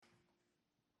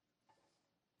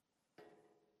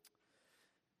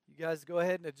guys go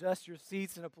ahead and adjust your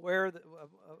seats in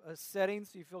a setting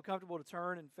so you feel comfortable to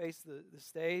turn and face the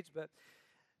stage. But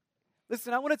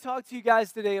listen, I want to talk to you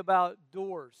guys today about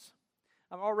doors.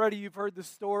 Already you've heard the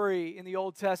story in the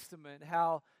Old Testament,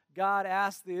 how God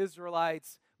asked the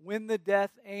Israelites when the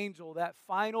death angel, that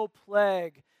final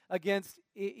plague against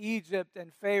Egypt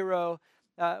and Pharaoh,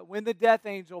 when the death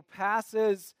angel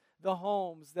passes the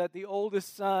homes, that the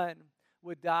oldest son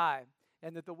would die.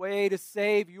 And that the way to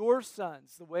save your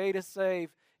sons, the way to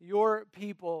save your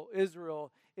people,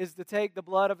 Israel, is to take the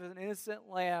blood of an innocent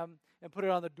lamb and put it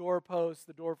on the doorposts,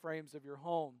 the door frames of your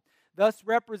home. Thus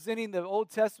representing the Old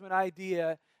Testament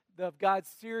idea of God's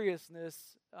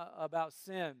seriousness about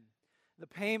sin. The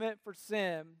payment for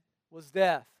sin was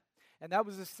death. And that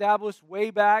was established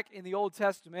way back in the Old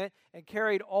Testament and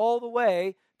carried all the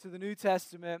way to the New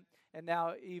Testament, and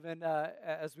now even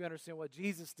as we understand what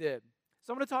Jesus did.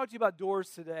 So I'm going to talk to you about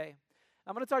doors today.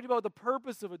 I'm going to talk to you about what the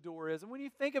purpose of a door is. And when you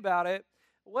think about it,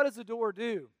 what does a door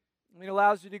do? I mean, it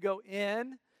allows you to go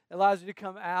in. It allows you to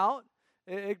come out.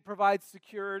 It provides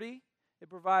security. It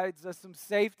provides some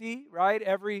safety, right?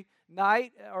 Every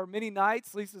night or many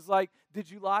nights, Lisa's like,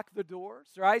 did you lock the doors,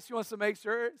 right? She wants to make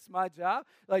sure, it's my job.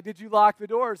 Like, did you lock the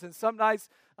doors? And some nights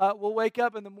we'll wake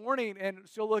up in the morning and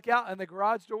she'll look out and the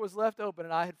garage door was left open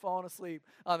and I had fallen asleep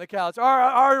on the couch.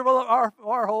 Our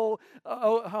whole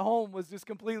home was just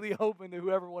completely open to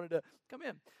whoever wanted to come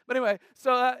in. But anyway,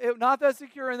 so not that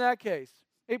secure in that case.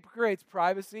 It creates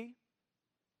privacy.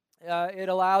 It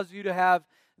allows you to have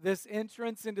this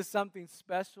entrance into something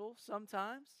special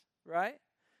sometimes, right?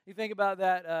 You think about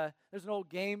that. There's an old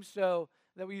game show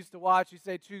that we used to watch. You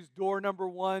say choose door number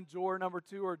 1, door number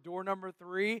 2, or door number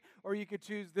 3. Or you could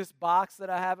choose this box that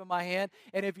I have in my hand.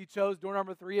 And if you chose door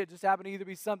number 3, it just happened to either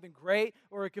be something great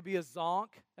or it could be a zonk.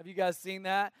 Have you guys seen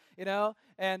that? You know?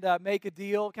 And make a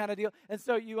deal kind of deal. And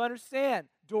so you understand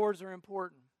doors are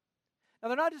important. Now,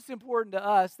 they're not just important to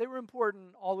us. They were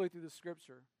important all the way through the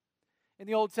Scripture. In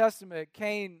the Old Testament,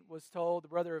 Cain was told, the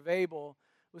brother of Abel,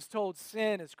 was told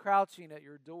sin is crouching at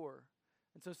your door.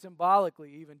 And so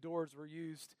symbolically, even doors were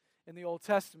used in the Old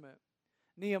Testament.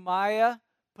 Nehemiah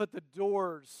put the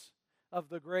doors of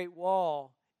the great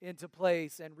wall into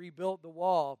place and rebuilt the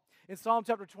wall. In Psalm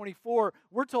chapter 24,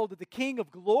 we're told that the King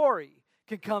of glory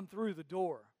can come through the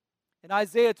door. In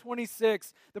Isaiah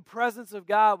 26, the presence of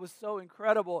God was so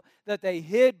incredible that they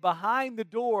hid behind the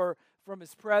door from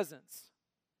His presence.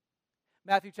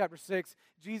 Matthew chapter 6,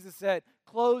 Jesus said,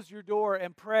 close your door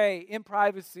and pray in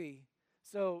privacy.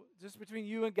 So just between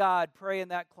you and God, pray in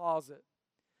that closet.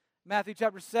 Matthew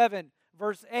chapter 7,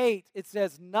 verse 8, it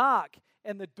says, knock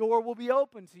and the door will be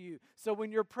open to you. So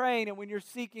when you're praying and when you're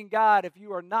seeking God, if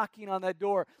you are knocking on that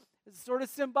door, it's sort of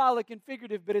symbolic and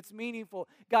figurative, but it's meaningful.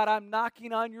 God, I'm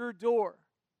knocking on your door.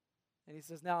 And He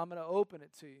says, now I'm going to open it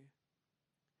to you.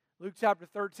 Luke chapter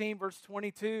 13, verse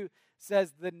 22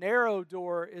 says, the narrow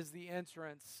door is the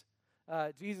entrance.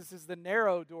 Jesus is the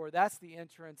narrow door. That's the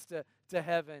entrance to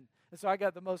heaven. And so I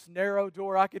got the most narrow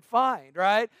door I could find,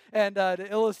 right? And to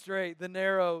illustrate the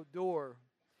narrow door.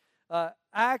 In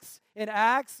Acts,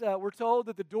 we're told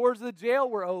that the doors of the jail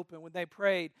were open when they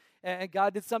prayed, and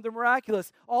God did something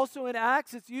miraculous. Also in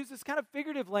Acts, it's used as kind of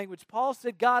figurative language. Paul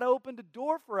said God opened a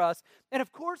door for us. And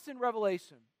of course in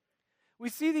Revelation, we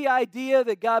see the idea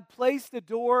that God placed a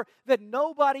door that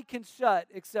nobody can shut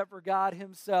except for God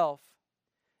Himself.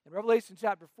 In Revelation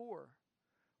chapter 4,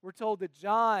 we're told that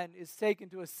John is taken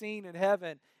to a scene in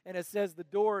heaven, and it says the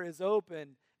door is open,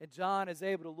 and John is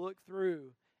able to look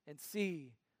through and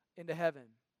see into heaven.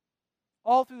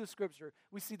 All through the Scripture,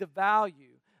 we see the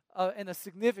value and the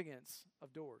significance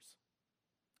of doors.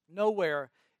 Nowhere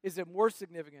is it more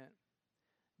significant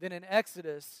than in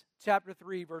Exodus chapter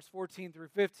 3, verse 14 through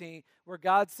 15, where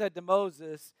God said to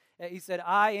Moses, He said,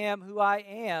 I am who I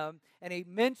am. And He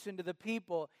mentioned to the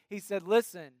people, He said,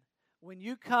 listen, when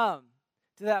you come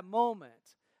to that moment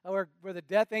where the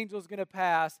death angel is going to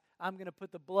pass, I'm going to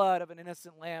put the blood of an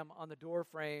innocent lamb on the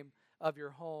doorframe of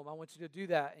your home. I want you to do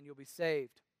that and you'll be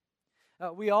saved.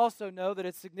 We also know that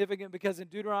it's significant because in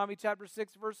Deuteronomy chapter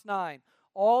 6, verse 9,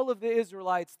 all of the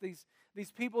Israelites,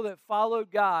 these people that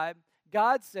followed God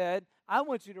said, I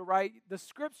want you to write the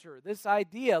Scripture, this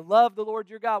idea, love the Lord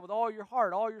your God with all your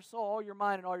heart, all your soul, all your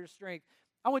mind, and all your strength.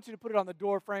 I want you to put it on the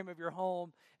door frame of your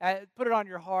home, put it on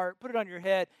your heart, put it on your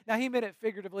head. Now, He meant it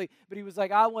figuratively, but He was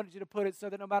like, I wanted you to put it so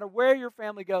that no matter where your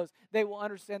family goes, they will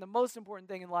understand the most important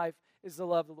thing in life is to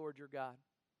love the Lord your God.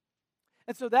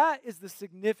 And so that is the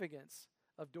significance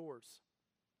of doors.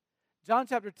 John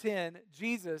chapter 10,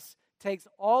 Jesus takes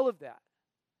all of that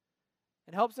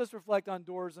and helps us reflect on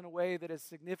doors in a way that is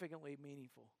significantly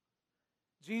meaningful.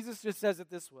 Jesus just says it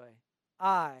this way,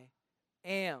 I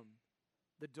am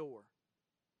the door.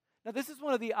 Now, this is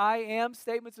one of the I am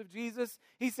statements of Jesus.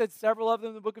 He said several of them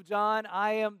in the book of John.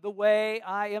 I am the way,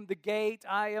 I am the gate,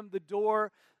 I am the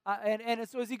door. And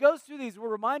so as he goes through these, we're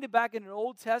reminded back in an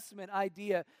Old Testament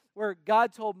idea where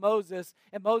God told Moses,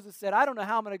 and Moses said, I don't know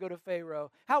how I'm going to go to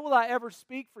Pharaoh. How will I ever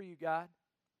speak for you, God?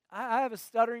 I have a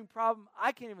stuttering problem.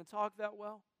 I can't even talk that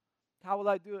well. How will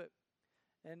I do it?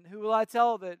 And who will I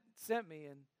tell that sent me?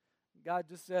 And God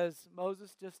just says,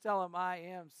 Moses, just tell him I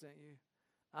am sent you.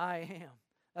 I am.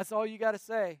 That's all you got to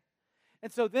say.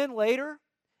 And so then later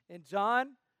in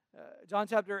John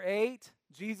chapter 8,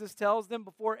 Jesus tells them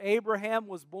before Abraham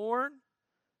was born,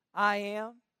 I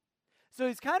am. So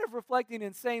he's kind of reflecting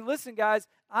and saying, listen, guys,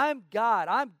 I'm God.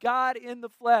 I'm God in the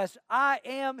flesh. I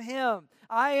am him.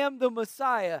 I am the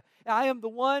Messiah. I am the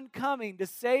one coming to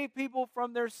save people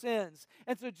from their sins.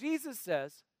 And so Jesus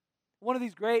says, one of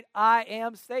these great I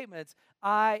am statements,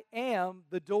 I am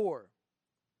the door.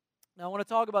 Now I want to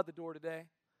talk about the door today.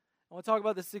 I want to talk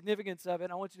about the significance of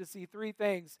it. I want you to see three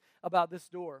things about this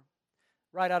door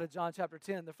right out of John chapter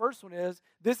 10. The first one is,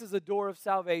 this is a door of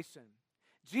salvation.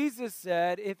 Jesus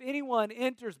said, if anyone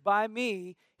enters by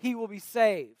me, he will be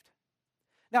saved.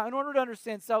 Now, in order to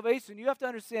understand salvation, you have to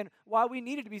understand why we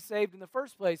needed to be saved in the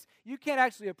first place. You can't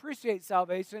actually appreciate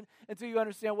salvation until you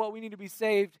understand what we need to be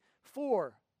saved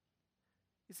for.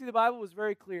 You see, the Bible was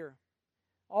very clear.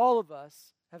 All of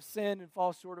us have sinned and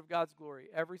fall short of God's glory.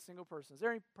 Every single person. Is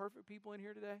there any perfect people in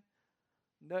here today?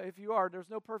 No, if you are, there's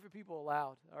no perfect people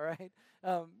allowed, all right?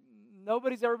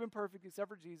 Nobody's ever been perfect except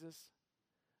for Jesus.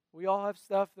 We all have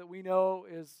stuff that we know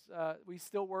is we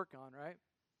still work on, right?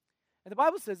 And the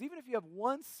Bible says even if you have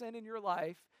one sin in your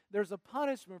life, there's a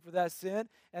punishment for that sin,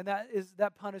 and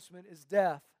that punishment is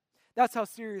death. That's how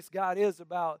serious God is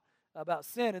about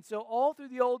sin. And so all through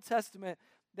the Old Testament,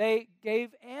 they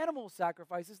gave animal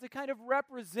sacrifices to kind of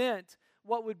represent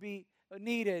what would be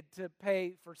needed to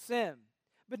pay for sin.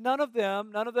 But none of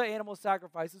the animal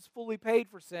sacrifices fully paid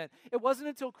for sin. It wasn't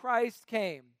until Christ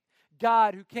came,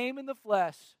 God who came in the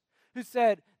flesh, who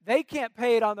said, they can't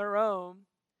pay it on their own,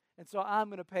 and so I'm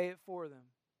going to pay it for them.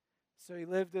 So he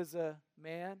lived as a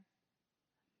man,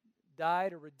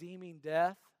 died a redeeming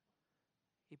death.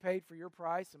 He paid for your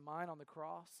price and mine on the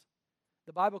cross.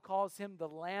 The Bible calls him the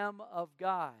Lamb of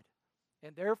God.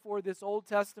 And therefore, this Old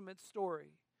Testament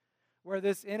story, where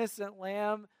this innocent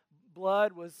lamb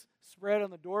blood was spread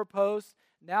on the doorpost,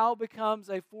 now becomes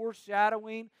a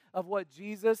foreshadowing of what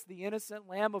Jesus, the innocent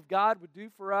Lamb of God, would do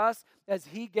for us as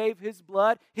he gave his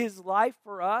blood, his life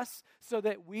for us, so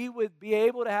that we would be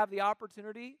able to have the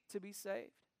opportunity to be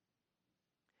saved.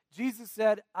 Jesus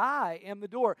said, I am the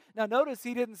door. Now notice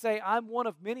he didn't say, I'm one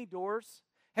of many doors.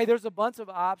 Hey, there's a bunch of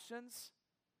options.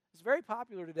 It's very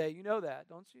popular today. You know that,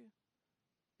 don't you?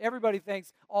 Everybody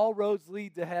thinks all roads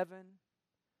lead to heaven.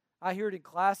 I hear it in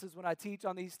classes when I teach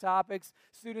on these topics.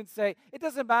 Students say, it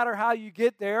doesn't matter how you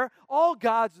get there. All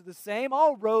gods are the same.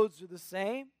 All roads are the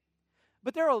same.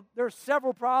 But there are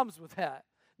several problems with that.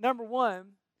 Number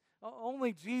one,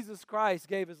 only Jesus Christ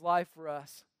gave his life for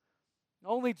us.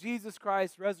 Only Jesus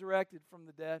Christ resurrected from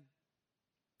the dead.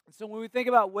 And so when we think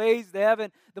about ways to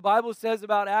heaven, the Bible says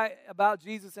about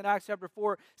Jesus in Acts chapter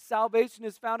 4, salvation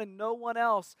is found in no one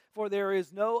else, for there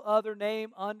is no other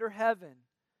name under heaven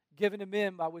given to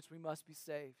men by which we must be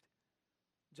saved.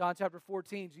 John chapter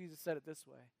 14, Jesus said it this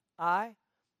way, I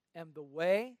am the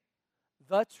way,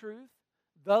 the truth,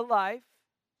 the life.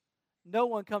 No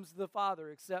one comes to the Father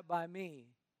except by me.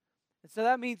 And so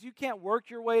that means you can't work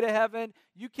your way to heaven.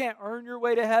 You can't earn your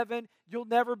way to heaven. You'll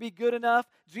never be good enough.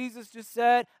 Jesus just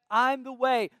said, I'm the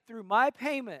way. Through my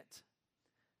payment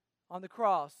on the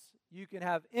cross, you can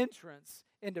have entrance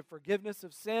into forgiveness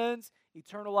of sins,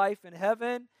 eternal life in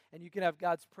heaven, and you can have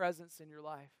God's presence in your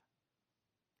life.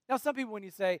 Now, some people, when you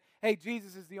say, hey,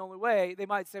 Jesus is the only way, they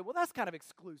might say, well, that's kind of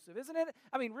exclusive, isn't it?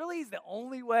 I mean, really, he's the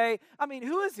only way? I mean,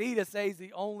 who is he to say he's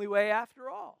the only way after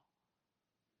all?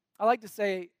 I like to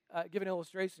say, give an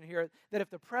illustration here, that if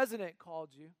the president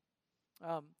called you,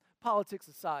 politics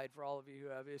aside for all of you who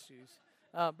have issues,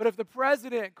 but if the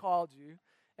president called you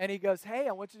and he goes, hey,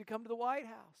 I want you to come to the White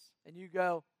House, and you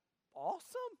go,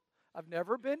 awesome, I've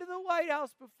never been to the White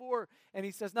House before, and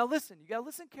he says, now listen, you got to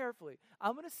listen carefully.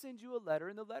 I'm going to send you a letter,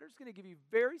 and the letter's going to give you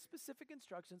very specific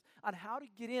instructions on how to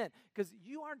get in, because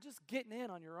you aren't just getting in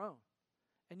on your own.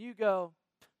 And you go,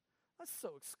 that's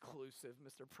so exclusive,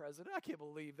 Mr. President. I can't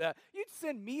believe that. You'd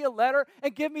send me a letter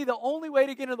and give me the only way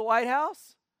to get into the White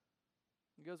House?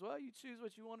 He goes, well, you choose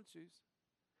what you want to choose.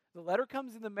 The letter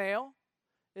comes in the mail.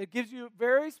 It gives you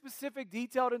very specific,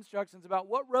 detailed instructions about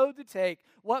what road to take,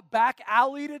 what back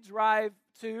alley to drive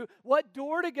to, what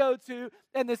door to go to,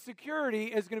 and the security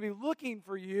is going to be looking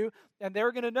for you, and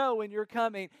they're going to know when you're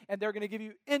coming, and they're going to give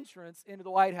you entrance into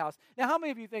the White House. Now, how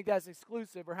many of you think that's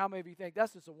exclusive, or how many of you think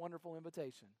that's just a wonderful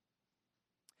invitation?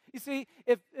 You see,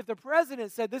 if the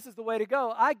president said this is the way to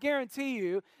go, I guarantee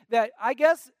you that, I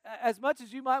guess, as much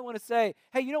as you might want to say,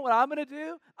 hey, you know what I'm going to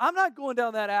do? I'm not going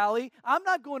down that alley. I'm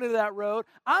not going into that road.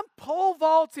 I'm pole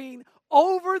vaulting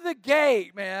over the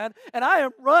gate, man, and I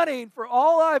am running for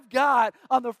all I've got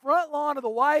on the front lawn of the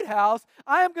White House.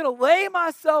 I am going to lay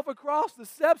myself across the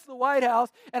steps of the White House,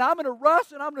 and I'm going to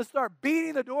rush and I'm going to start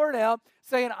beating the door down,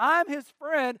 saying, I'm his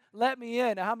friend, let me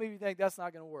in. Now, how many of you think that's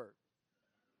not going to work?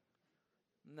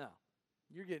 No,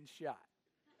 you're getting shot.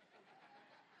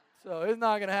 So it's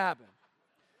not going to happen.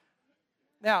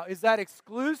 Now, is that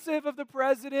exclusive of the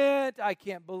president? I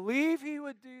can't believe he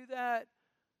would do that.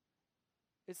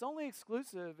 It's only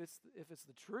exclusive if it's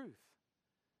the truth.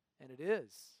 And it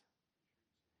is.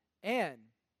 And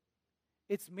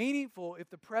it's meaningful if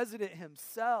the president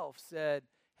himself said,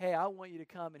 hey, I want you to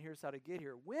come, and here's how to get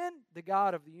here. When the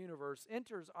God of the universe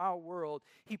enters our world,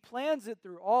 he plans it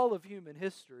through all of human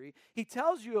history. He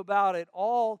tells you about it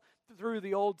all through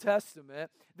the Old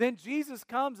Testament. Then Jesus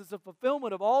comes as a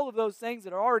fulfillment of all of those things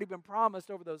that have already been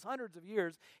promised over those hundreds of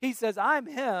years. He says, I'm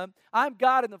him. I'm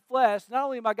God in the flesh. Not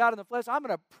only am I God in the flesh, I'm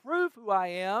going to prove who I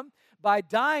am by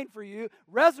dying for you,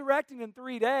 resurrecting in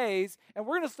 3 days, and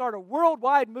we're going to start a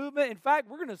worldwide movement. In fact,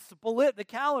 we're going to split the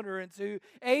calendar into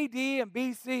AD and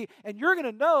BC, and you're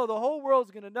going to know, the whole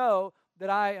world's going to know that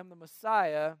I am the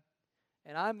Messiah,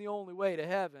 and I'm the only way to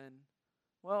heaven.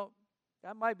 Well,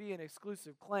 that might be an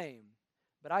exclusive claim,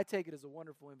 but I take it as a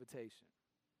wonderful invitation.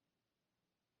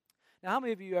 Now, how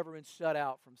many of you ever been shut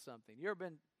out from something? You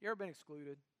ever been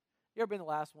excluded? You ever been the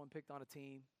last one picked on a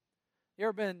team? You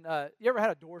ever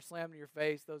had a door slammed in your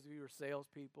face? Those of you who are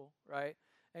salespeople, right?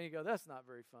 And you go, that's not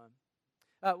very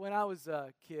fun. When I was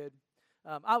a kid,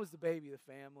 I was the baby of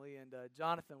the family, and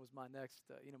Jonathan was my next,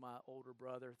 my older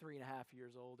brother, 3.5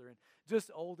 years older, and just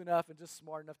old enough and just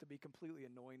smart enough to be completely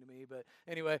annoying to me. But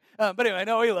anyway,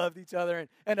 no, we loved each other,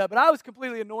 but I was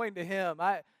completely annoying to him.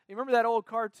 You remember that old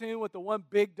cartoon with the one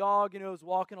big dog, was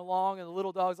walking along, and the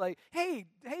little dog's like, hey,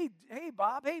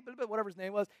 Bob, hey, whatever his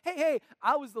name was, hey.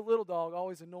 I was the little dog,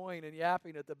 always annoying and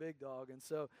yapping at the big dog, and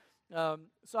so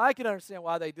I can understand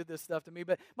why they did this stuff to me.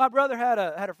 But my brother had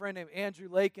a friend named Andrew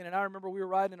Lakin, and I remember we were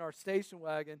riding in our station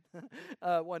wagon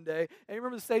one day. And you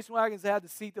remember the station wagons that had the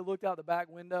seat that looked out the back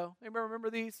window? Anybody remember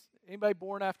these? Anybody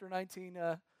born after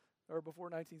or before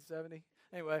 1970?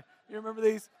 Anyway, you remember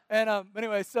these? And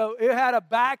anyway, so it had a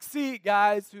back seat,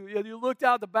 guys, who you looked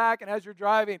out the back, and as you're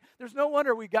driving, there's no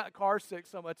wonder we got car sick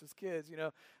so much as kids,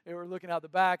 They were looking out the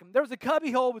back. And there was a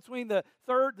cubby hole between the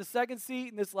second seat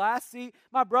and this last seat.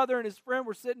 My brother and his friend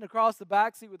were sitting across the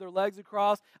back seat with their legs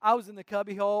across. I was in the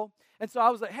cubby hole. And so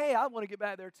I was like, hey, I want to get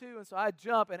back there too. And so I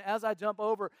jump, and as I jump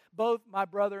over, both my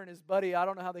brother and his buddy, I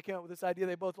don't know how they came up with this idea,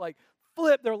 they both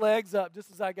flipped their legs up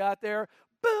just as I got there.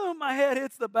 Boom, my head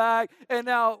hits the back, and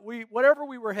now whatever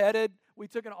we were headed, we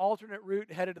took an alternate route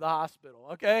and headed to the hospital,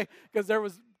 okay? Because it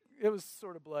was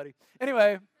sort of bloody.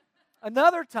 Anyway,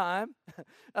 another time,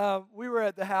 we were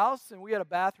at the house, and we had a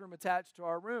bathroom attached to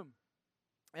our room.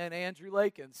 And Andrew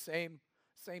Lakin, same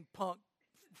punk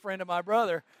friend of my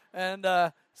brother. And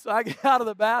so I get out of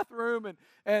the bathroom,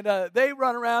 and they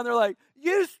run around. They're like,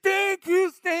 you stink,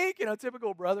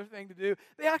 typical brother thing to do.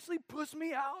 They actually push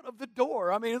me out of the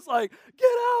door. I mean, it's like, get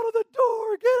out of the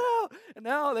door, get out. And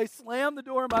now they slam the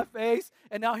door in my face,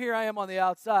 and now here I am on the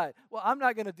outside. Well, I'm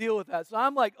not going to deal with that. So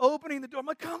I'm opening the door. I'm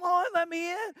like, come on, let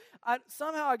me in.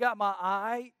 Somehow I got my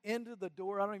eye into the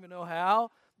door. I don't even know how.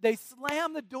 They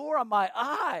slammed the door on my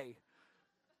eye.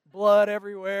 Blood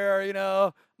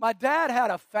everywhere, My dad had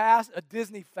a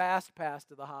Disney fast pass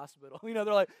to the hospital. They're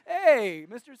like, hey,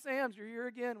 Mr. Sams, you're here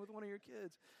again with one of your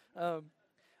kids.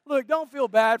 Look, don't feel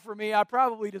bad for me. I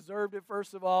probably deserved it,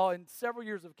 first of all, and several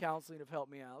years of counseling have helped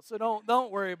me out. So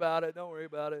don't worry about it. Don't worry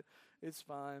about it. It's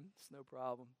fine. It's no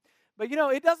problem. But,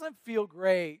 it doesn't feel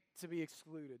great to be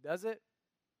excluded, does it?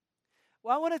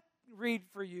 Well, I want to read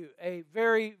for you a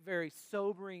very, very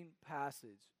sobering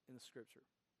passage in the Scripture.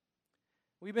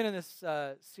 We've been in this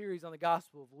series on the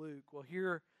Gospel of Luke. Well,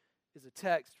 here is a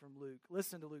text from Luke.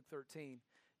 Listen to Luke 13.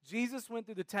 Jesus went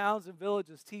through the towns and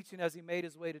villages teaching as he made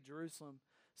his way to Jerusalem.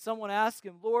 Someone asked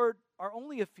him, Lord, are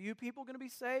only a few people going to be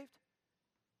saved?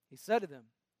 He said to them,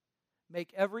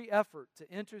 make every effort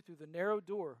to enter through the narrow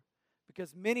door,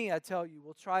 because many, I tell you,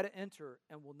 will try to enter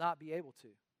and will not be able to.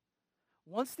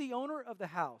 Once the owner of the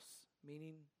house,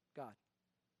 meaning God,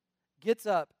 gets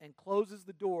up and closes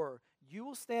the door, you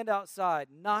will stand outside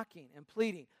knocking and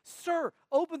pleading, 'Sir,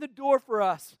 open the door for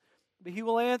us.' But he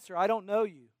will answer, 'I don't know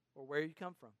you or where you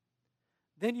come from.'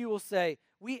 Then you will say,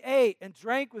 'We ate and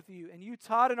drank with you, and you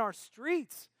taught in our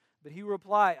streets.' But he will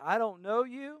reply, 'I don't know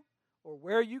you or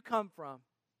where you come from.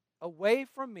 Away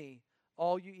from me,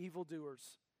 all you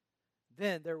evildoers.'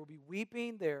 Then there will be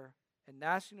weeping there and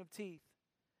gnashing of teeth.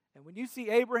 And when you see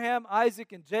Abraham,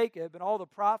 Isaac, and Jacob, and all the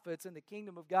prophets in the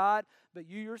kingdom of God, but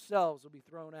you yourselves will be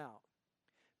thrown out.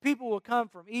 People will come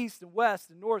from east and west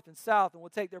and north and south and will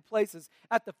take their places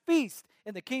at the feast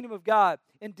in the kingdom of God.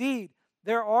 Indeed,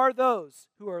 there are those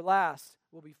who are last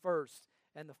will be first,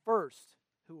 and the first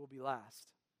who will be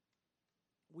last.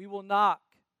 We will knock,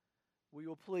 we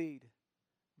will plead,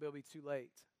 but it'll be too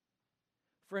late.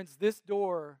 Friends, this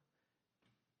door,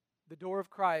 the door of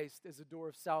Christ, is a door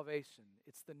of salvation.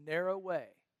 It's the narrow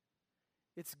way.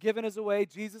 It's given as a way.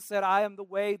 Jesus said, 'I am the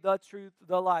way, the truth,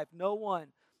 the life. No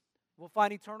one will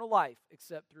find eternal life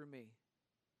except through me.'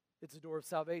 It's a door of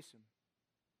salvation.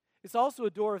 It's also a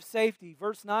door of safety.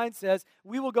 Verse 9 says,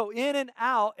 'We will go in and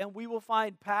out and we will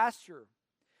find pasture.'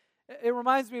 It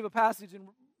reminds me of a passage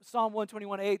in Psalm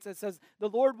 121:8 that says, 'The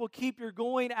Lord will keep your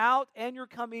going out and your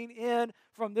coming in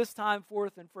from this time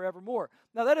forth and forevermore.'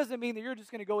 Now, that doesn't mean that you're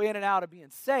just going to go in and out of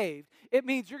being saved. It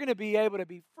means you're going to be able to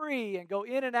be free and go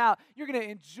in and out. You're going to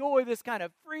enjoy this kind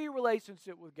of free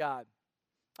relationship with God.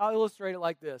 I'll illustrate it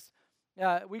like this.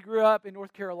 We grew up in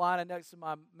North Carolina next to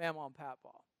my mama and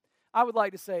papa. I would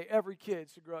like to say every kid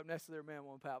should grow up next to their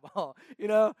mama and papa, you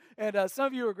know? And some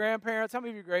of you are grandparents. How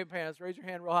many of you are grandparents? Raise your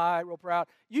hand real high, real proud.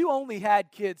 You only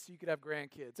had kids so you could have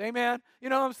grandkids. Amen? You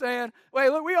know what I'm saying? Wait,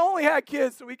 look, we only had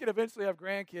kids so we could eventually have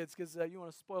grandkids because you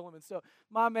want to spoil them. And so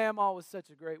my mama was such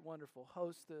a great, wonderful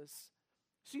hostess.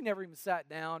 She never even sat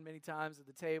down many times at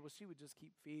the table. She would just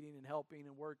keep feeding and helping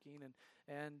and working,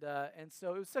 and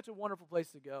so it was such a wonderful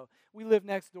place to go. We lived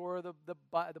next door.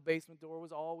 The basement door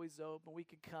was always open. We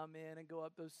could come in and go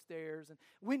up those stairs. And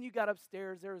when you got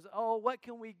upstairs, there was, 'Oh, what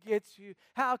can we get you?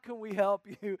 How can we help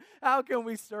you? How can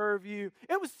we serve you?'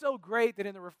 It was so great that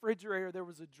in the refrigerator there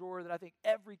was a drawer that I think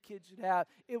every kid should have.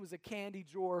 It was a candy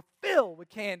drawer filled with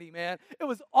candy, man. It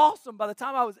was awesome. By the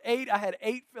time I was 8, I had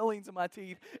 8 fillings in my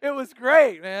teeth. It was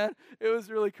great, man. It was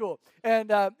really cool.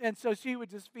 And so she would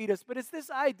just feed us. But it's this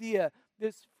idea,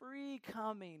 this free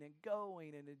coming and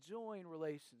going and enjoying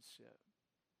relationship.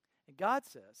 And God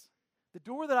says, the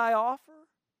door that I offer,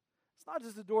 it's not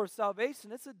just a door of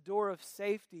salvation, it's a door of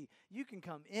safety. You can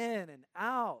come in and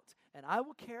out, and I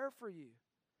will care for you.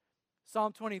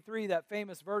 Psalm 23, that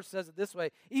famous verse, says it this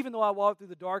way: 'Even though I walk through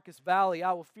the darkest valley,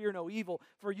 I will fear no evil,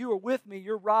 for you are with me,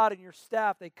 your rod and your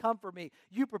staff, they comfort me.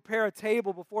 You prepare a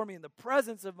table before me in the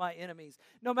presence of my enemies.'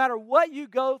 No matter what you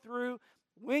go through,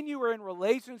 when you are in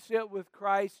relationship with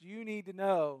Christ, you need to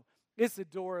know it's a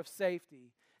door of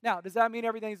safety. Now, does that mean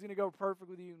everything's going to go perfect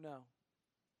with you? No.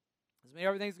 Does it mean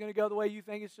everything's going to go the way you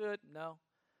think it should? No.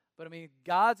 But I mean,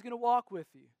 God's going to walk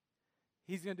with you.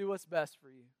 He's going to do what's best for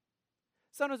you.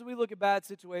 Sometimes when we look at bad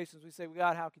situations, we say, "Well,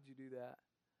 God, how could you do that?"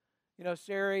 You know,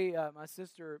 Sherry, my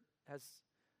sister, has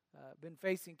been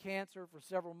facing cancer for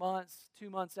several months. 2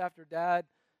 months after Dad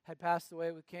had passed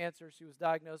away with cancer, she was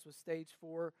diagnosed with stage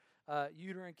 4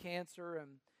 uterine cancer,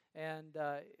 and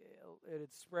it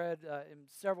had spread in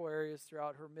several areas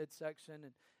throughout her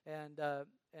midsection. And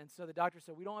so the doctor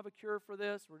said, "We don't have a cure for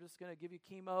this. We're just going to give you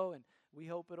chemo, and we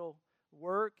hope it'll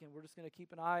work, and we're just going to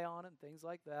keep an eye on it," and things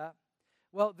like that.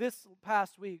 Well,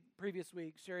 previous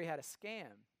week, Sherry had a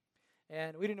scan,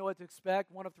 and we didn't know what to expect.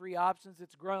 One of 3 options: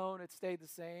 it's grown, it stayed the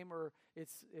same, or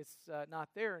it's not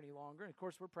there any longer. And of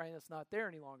course, we're praying it's not there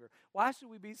any longer. Why should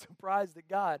we be surprised at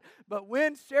God? But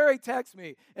when Sherry texted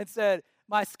me and said,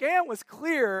 "My scan was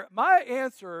clear," my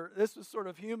answer, this was sort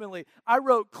of humanly, I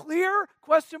wrote, "Clear?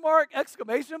 Question mark,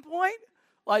 exclamation point?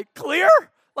 Like clear?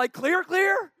 Like clear?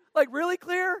 Like really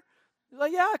clear?" He's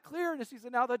like, "Yeah, clear." And she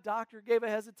said, "Now the doctor gave a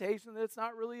hesitation that it's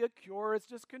not really a cure. It's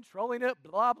just controlling it,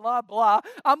 blah, blah, blah."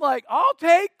 I'm like, "I'll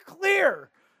take clear."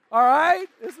 All right?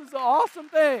 This is an awesome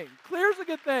thing. Clear's a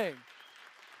good thing.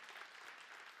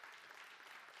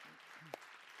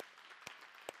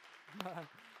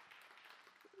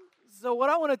 So what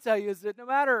I want to tell you is that no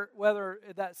matter whether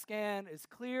that scan is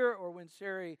clear or when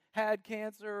Sherry had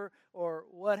cancer or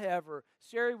whatever,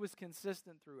 Sherry was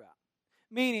consistent throughout.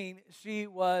 Meaning she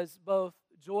was both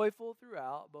joyful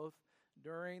throughout, both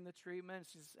during the treatment.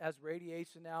 She has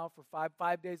radiation now for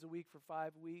five days a week for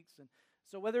 5 weeks. And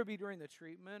so whether it be during the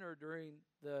treatment or during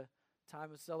the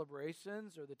time of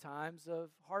celebrations or the times of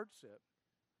hardship,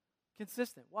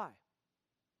 consistent. Why?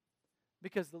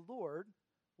 Because the Lord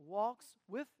walks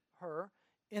with her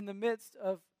in the midst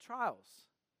of trials.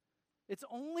 It's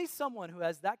only someone who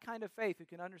has that kind of faith who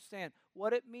can understand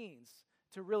what it means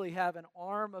to really have an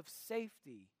arm of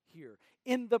safety here.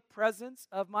 In the presence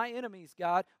of my enemies,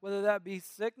 God, whether that be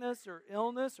sickness or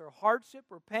illness or hardship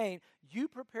or pain, you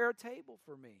prepare a table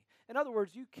for me. In other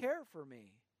words, you care for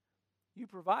me. You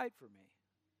provide for me.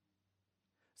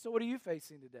 So what are you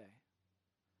facing today?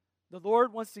 The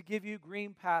Lord wants to give you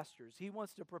green pastures. He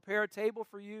wants to prepare a table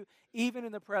for you even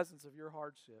in the presence of your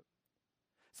hardship.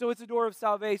 So it's a door of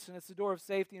salvation, it's a door of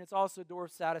safety, and it's also a door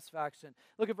of satisfaction.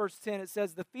 Look at verse 10. It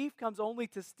says, the thief comes only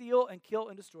to steal and kill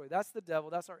and destroy. That's the devil.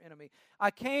 That's our enemy.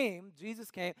 Jesus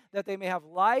came, that they may have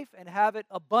life and have it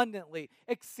abundantly,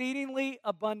 exceedingly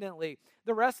abundantly.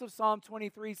 The rest of Psalm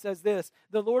 23 says this,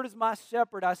 the Lord is my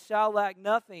shepherd, I shall lack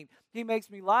nothing. He makes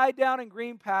me lie down in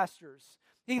green pastures.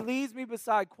 He leads me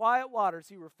beside quiet waters.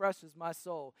 He refreshes my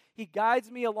soul. He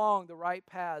guides me along the right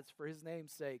paths for his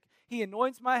name's sake. He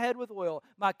anoints my head with oil.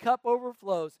 My cup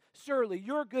overflows. Surely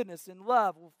your goodness and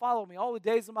love will follow me all the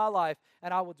days of my life,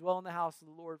 and I will dwell in the house of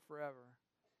the Lord forever.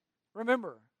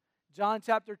 Remember, John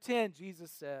chapter 10,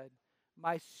 Jesus said,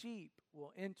 my sheep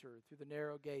will enter through the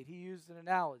narrow gate. He used an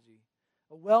analogy,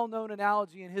 a well-known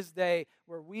analogy in his day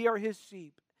where we are his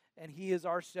sheep and he is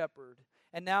our shepherd.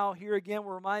 And now here again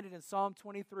we're reminded in Psalm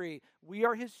 23, we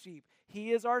are his sheep.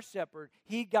 He is our shepherd.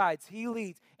 He guides. He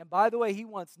leads. And by the way, he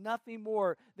wants nothing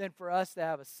more than for us to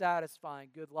have a satisfying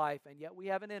good life. And yet we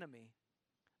have an enemy,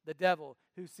 the devil,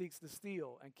 who seeks to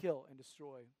steal and kill and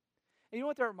destroy. And you know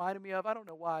what that reminded me of? I don't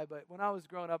know why, but when I was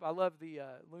growing up, I loved the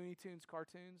Looney Tunes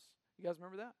cartoons. You guys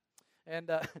remember that?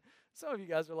 And some of you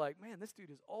guys are like, man, this dude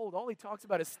is old. All he talks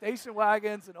about is station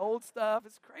wagons and old stuff.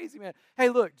 It's crazy, man. Hey,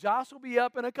 look, Josh will be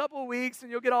up in a couple of weeks, and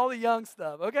you'll get all the young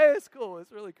stuff. Okay, it's cool.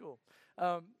 It's really cool.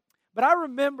 But I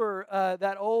remember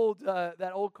that old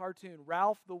cartoon,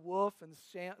 Ralph the Wolf and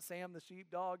Sam the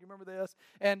Sheepdog. You remember this?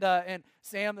 And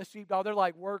Sam the Sheepdog, they're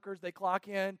like workers. They clock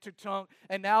in to chunk.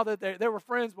 And now that they were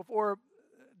friends before,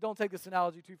 don't take this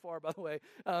analogy too far, by the way.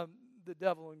 The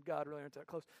devil and God really aren't that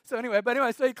close. So anyway,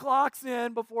 so he clocks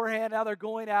in beforehand. Now they're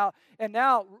going out, and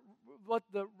now what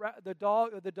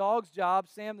the dog's job,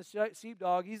 Sam the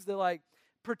sheepdog, he's to like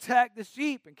protect the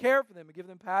sheep and care for them and give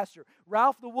them pasture.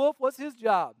 Ralph the wolf, what's his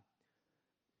job?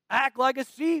 Act like a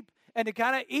sheep and to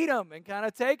kind of eat them and kind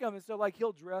of take them. And so like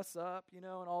he'll dress up, and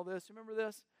all this. You remember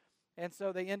this? And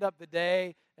so they end up the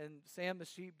day, and Sam the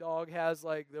sheepdog has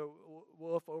like the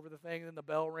wolf over the thing, and then the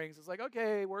bell rings. It's like,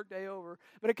 okay, work day over.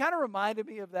 But it kind of reminded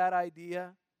me of that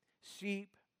idea, sheep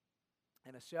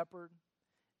and a shepherd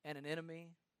and an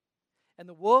enemy. And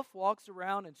the wolf walks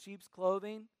around in sheep's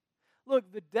clothing.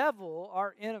 Look, the devil,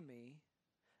 our enemy,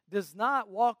 does not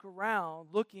walk around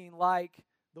looking like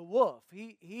the wolf.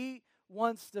 He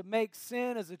wants to make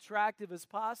sin as attractive as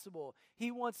possible.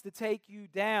 He wants to take you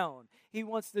down. He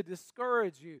wants to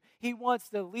discourage you. He wants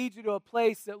to lead you to a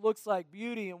place that looks like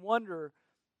beauty and wonder.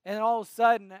 And all of a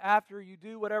sudden, after you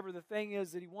do whatever the thing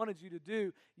is that he wanted you to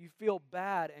do, you feel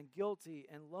bad and guilty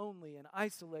and lonely and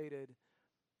isolated.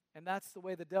 And that's the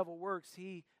way the devil works.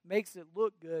 He makes it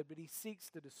look good, but he seeks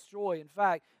to destroy. In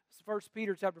fact, 1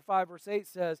 Peter chapter 5, verse 8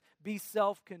 says, be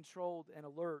self-controlled and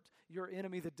alert. Your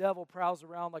enemy, the devil, prowls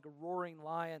around like a roaring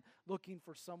lion looking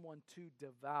for someone to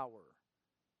devour.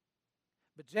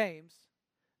 But James,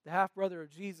 the half-brother of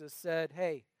Jesus, said,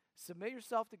 hey, submit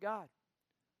yourself to God.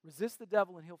 Resist the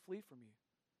devil and he'll flee from you.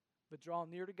 But draw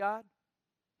near to God,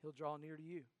 he'll draw near to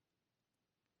you.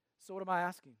 So what am I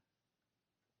asking?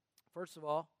 First of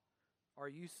all, are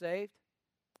you saved?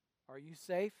 Are you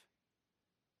safe?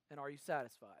 And are you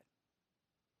satisfied?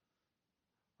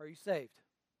 Are you saved?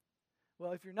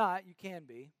 Well, if you're not, you can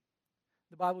be.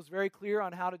 The Bible is very clear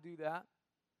on how to do that.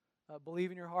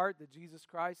 Believe in your heart that Jesus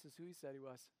Christ is who he said he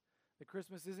was. That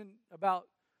Christmas isn't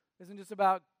just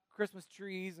about Christmas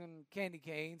trees and candy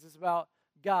canes. It's about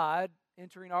God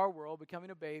entering our world, becoming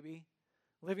a baby,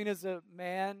 living as a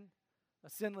man, a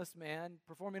sinless man,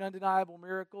 performing undeniable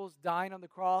miracles, dying on the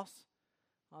cross,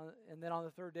 and then on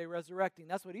the third day resurrecting.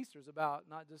 That's what Easter's about,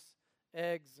 not just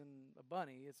eggs and a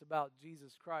bunny. It's about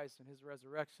Jesus Christ and his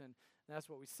resurrection, and that's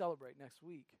what we celebrate next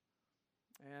week.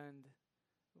 And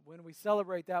when we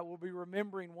celebrate that, we'll be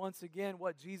remembering once again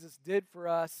what Jesus did for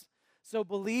us. So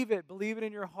believe it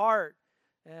in your heart.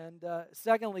 And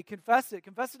secondly, confess it.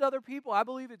 Confess it to other people. I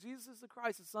believe that Jesus is the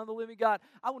Christ, the Son of the living God.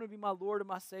 I want to be my Lord and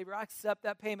my Savior. I accept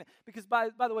that payment. Because by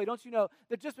the way, don't you know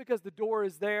that just because the door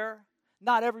is there,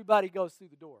 not everybody goes through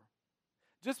the door.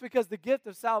 Just because the gift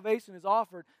of salvation is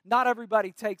offered, not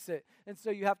everybody takes it. And so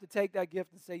you have to take that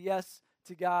gift and say yes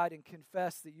to God and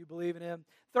confess that you believe in him.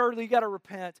 Thirdly, you got to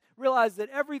repent. Realize that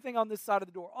everything on this side of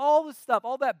the door, all the stuff,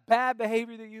 all that bad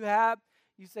behavior that you have,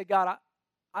 You say, God,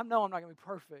 I know I'm not going to be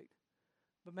perfect,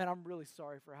 but man, I'm really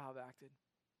sorry for how I've acted.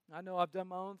 I know I've done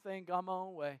my own thing, gone my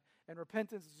own way. And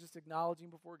repentance is just acknowledging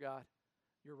before God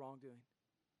your wrongdoing.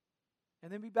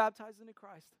 And then be baptized into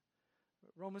Christ.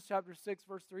 Romans chapter 6,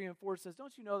 verse 3 and 4 says,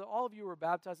 don't you know that all of you who were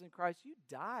baptized in Christ, you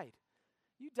died.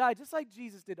 You died just like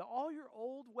Jesus did to all your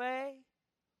old way.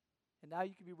 And now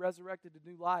you can be resurrected to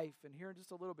new life. And here in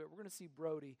just a little bit, we're going to see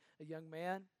Brody, a young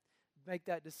man, make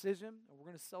that decision. And we're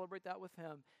going to celebrate that with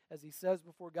him as he says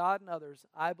before God and others,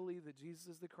 I believe that Jesus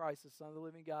is the Christ, the Son of the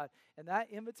living God. And that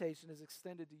invitation is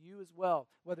extended to you as well,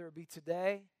 whether it be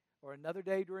today or another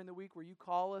day during the week where you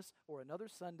call us or another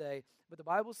Sunday. But the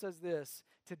Bible says this,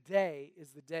 today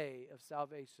is the day of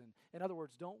salvation. In other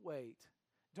words, don't wait.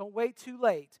 Don't wait too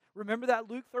late. Remember that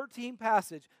Luke 13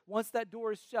 passage. Once that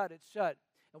door is shut, it's shut.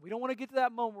 And we don't want to get to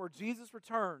that moment where Jesus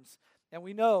returns. And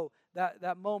we know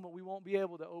that moment we won't be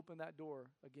able to open that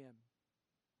door again.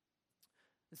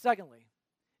 And secondly,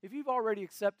 if you've already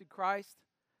accepted Christ,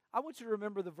 I want you to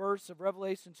remember the verse of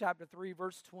Revelation chapter 3,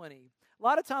 verse 20. A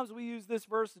lot of times we use this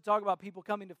verse to talk about people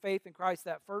coming to faith in Christ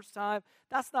that first time.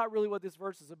 That's not really what this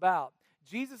verse is about.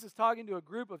 Jesus is talking to a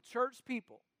group of church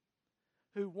people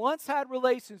who once had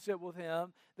relationship with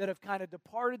him that have kind of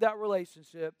departed that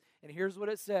relationship. And here's what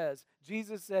it says.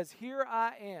 Jesus says, here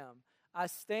I am. I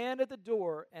stand at the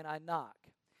door and I knock.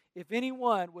 If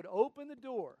anyone would open the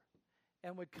door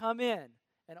and would come in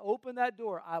and open that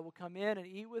door, I will come in and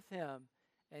eat with him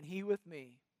and he with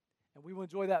me. And we will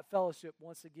enjoy that fellowship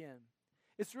once again.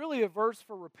 It's really a verse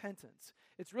for repentance.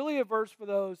 It's really a verse for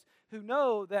those who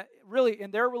know that really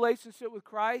in their relationship with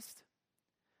Christ,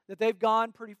 that they've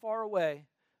gone pretty far away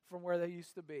from where they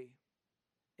used to be.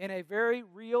 In a very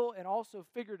real and also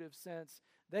figurative sense,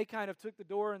 they kind of took the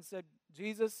door and said,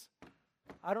 Jesus,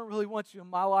 I don't really want you in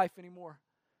my life anymore.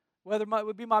 Whether it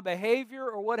would be my behavior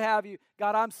or what have you,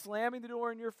 God, I'm slamming the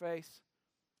door in your face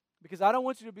because I don't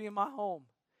want you to be in my home.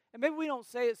 And maybe we don't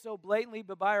say it so blatantly,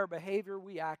 but by our behavior,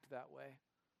 we act that way.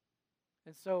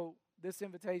 And so this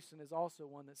invitation is also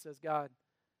one that says, God,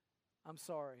 I'm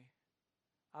sorry.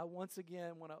 I once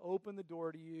again want to open the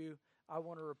door to you. I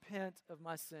want to repent of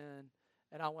my sin,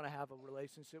 and I want to have a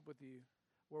relationship with you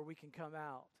where we can come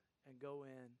out and go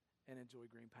in and enjoy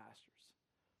green pastures.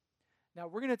 Now,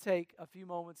 we're going to take a few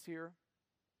moments here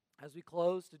as we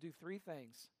close to do three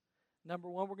things. Number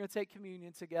one, we're going to take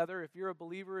communion together. If you're a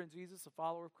believer in Jesus, a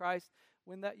follower of Christ,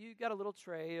 when that you got a little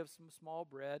tray of some small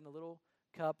bread and a little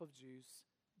cup of juice,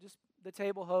 just the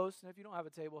table host, and if you don't have a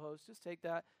table host, just take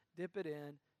that, dip it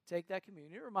in, take that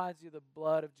communion. It reminds you of the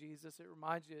blood of Jesus. It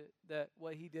reminds you that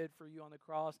what he did for you on the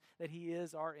cross, that he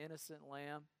is our innocent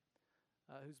lamb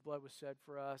whose blood was shed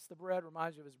for us. The bread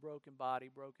reminds you of his broken body,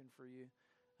 broken for you.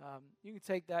 You can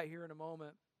take that here in a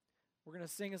moment. We're going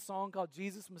to sing a song called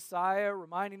Jesus Messiah,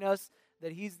 reminding us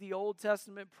that he's the Old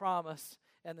Testament promise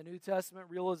and the New Testament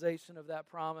realization of that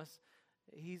promise.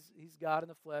 He's God in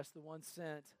the flesh, the one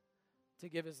sent to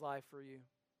give his life for you.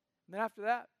 And then after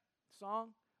that song,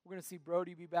 we're going to see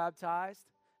Brody be baptized,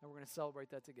 and we're going to celebrate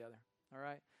that together. All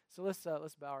right? So let's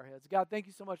bow our heads. God, thank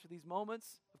you so much for these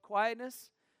moments of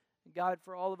quietness. And God,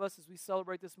 for all of us as we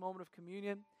celebrate this moment of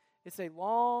communion, it's a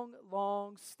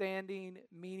long standing,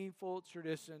 meaningful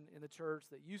tradition in the church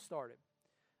that you started,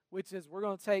 which is we're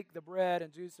going to take the bread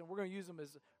and juice and we're going to use them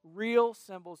as real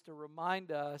symbols to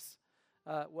remind us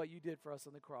what you did for us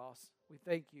on the cross. We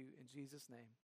thank you in Jesus' name.